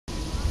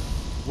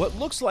What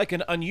looks like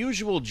an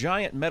unusual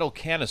giant metal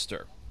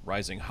canister,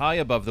 rising high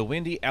above the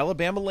windy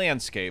Alabama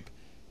landscape,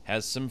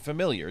 has some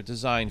familiar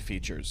design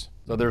features.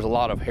 So there's a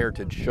lot of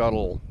heritage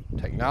shuttle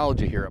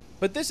technology here.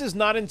 But this is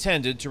not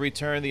intended to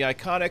return the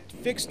iconic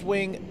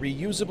fixed-wing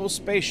reusable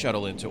space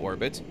shuttle into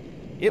orbit.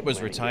 It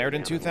was retired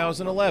in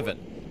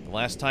 2011, the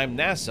last time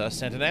NASA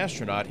sent an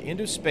astronaut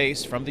into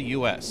space from the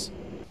U.S.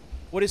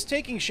 What is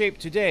taking shape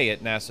today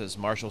at NASA's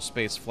Marshall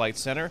Space Flight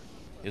Center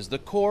is the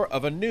core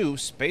of a new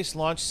Space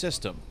Launch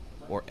System,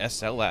 or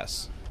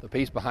SLS. The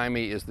piece behind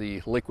me is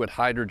the liquid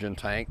hydrogen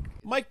tank.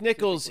 Mike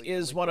Nichols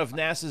is one of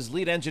NASA's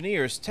lead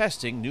engineers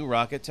testing new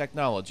rocket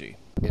technology.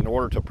 In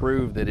order to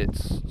prove that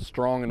it's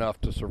strong enough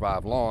to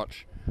survive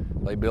launch,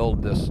 they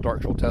build this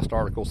structural test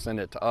article, send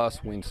it to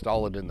us, we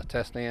install it in the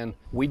test stand.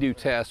 We do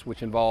tests,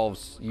 which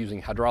involves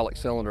using hydraulic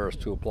cylinders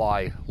to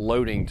apply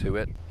loading to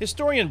it.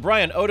 Historian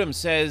Brian Odom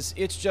says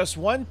it's just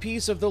one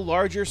piece of the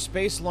larger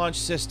Space Launch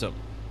System,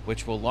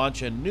 which will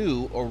launch a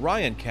new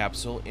Orion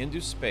capsule into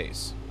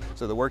space.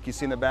 So the work you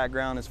see in the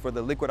background is for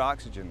the liquid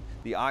oxygen,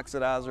 the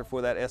oxidizer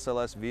for that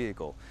SLS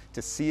vehicle,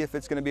 to see if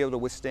it's going to be able to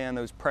withstand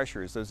those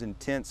pressures, those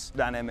intense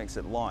dynamics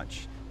at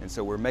launch. And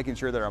so we're making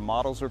sure that our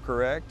models are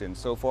correct, and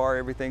so far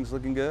everything's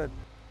looking good.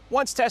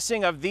 Once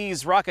testing of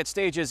these rocket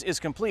stages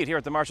is complete here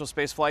at the Marshall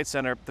Space Flight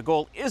Center, the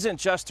goal isn't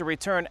just to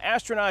return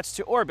astronauts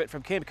to orbit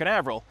from Cape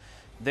Canaveral.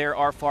 There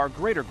are far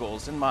greater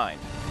goals in mind.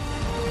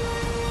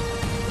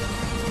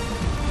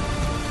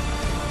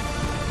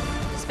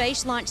 The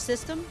Space Launch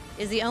System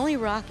is the only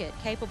rocket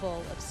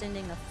capable of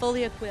sending a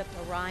fully equipped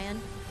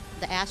Orion,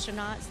 the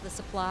astronauts, the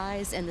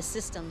supplies, and the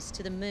systems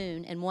to the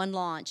moon in one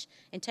launch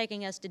and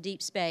taking us to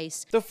deep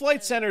space. The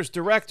Flight Center's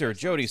director,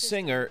 Jody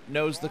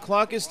knows the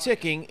clock is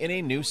ticking in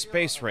a new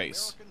space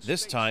race,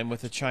 this time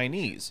with the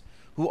Chinese,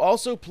 who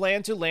also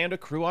plan to land a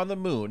crew on the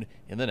moon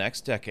in the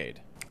next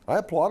decade. I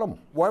applaud them.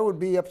 Why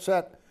would be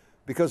upset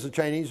because the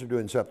Chinese are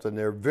doing something?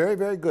 They're very,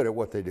 very good at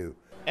what they do.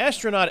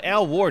 Astronaut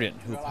Al Worden,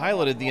 who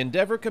piloted the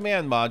Endeavour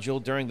command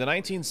module during the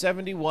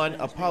 1971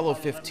 Apollo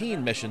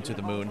 15 mission to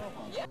the moon,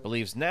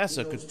 believes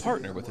NASA could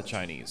partner with the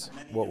Chinese.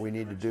 What we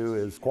need to do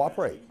is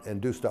cooperate and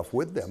do stuff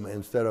with them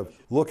instead of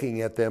looking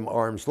at them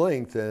arm's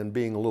length and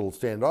being a little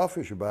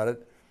standoffish about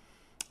it,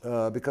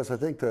 because I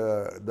think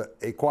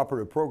a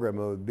cooperative program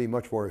would be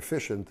much more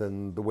efficient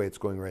than the way it's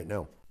going right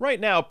now. Right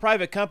now,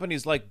 private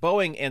companies like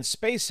Boeing and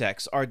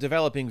SpaceX are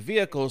developing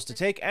vehicles to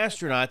take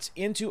astronauts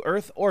into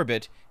Earth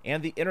orbit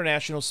and the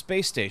International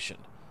Space Station,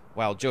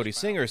 while Jody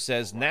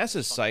says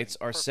NASA's sights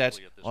are set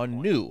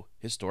on new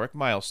historic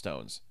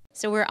milestones.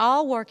 So we're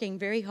all working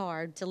very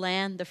hard to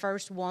land the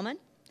first woman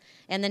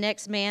and the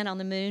next man on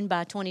the moon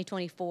by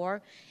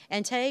 2024,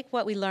 and take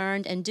what we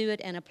learned and do it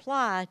and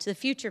apply to the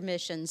future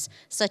missions,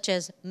 such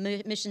as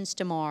missions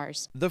to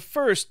Mars. The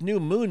first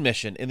new moon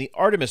mission in the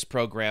Artemis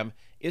program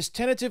is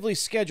tentatively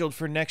scheduled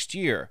for next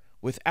year,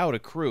 without a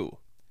crew.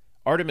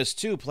 Artemis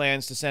 2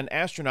 plans to send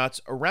astronauts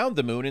around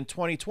the moon in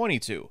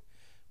 2022,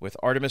 with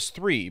Artemis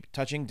 3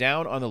 touching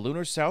down on the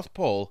lunar South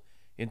Pole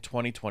in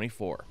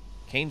 2024.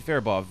 Kane,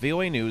 Farabaugh,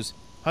 VOA News,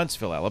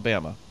 Huntsville,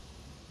 Alabama.